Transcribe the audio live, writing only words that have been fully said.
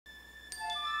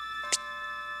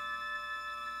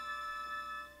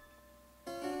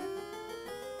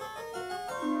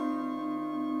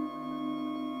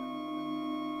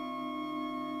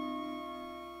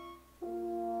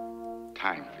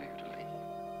time for you to leave.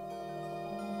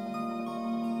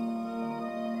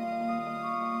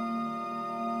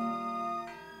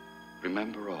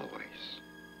 Remember always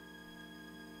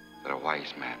that a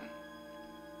wise man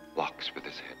walks with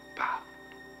his head bowed,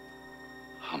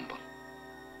 humble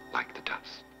like the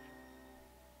dust.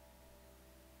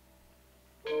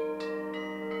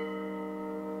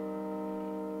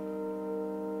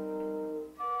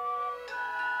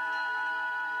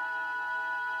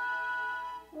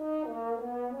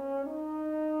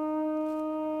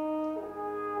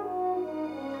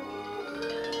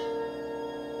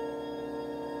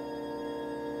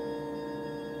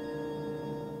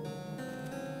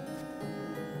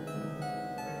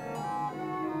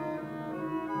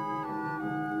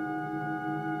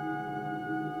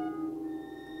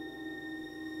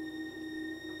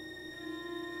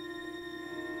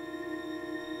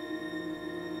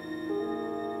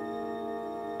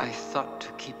 I thought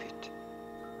to keep it.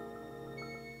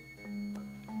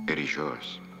 It is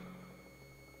yours.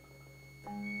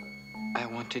 I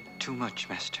wanted too much,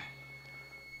 Master.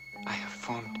 I have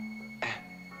formed an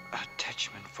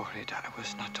attachment for it I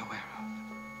was not aware of.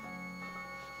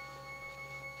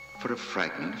 For a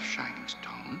fragment of shining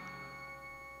stone?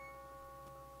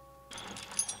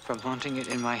 From haunting it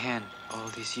in my hand all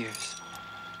these years.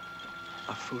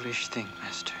 A foolish thing,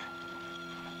 Master.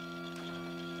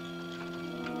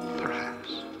 Perhaps.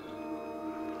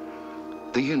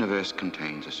 The universe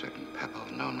contains a certain pebble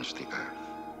known as the Earth.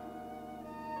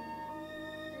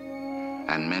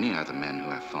 And many are the men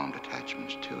who have formed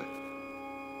attachments to it.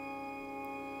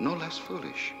 No less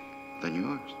foolish than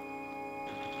yours.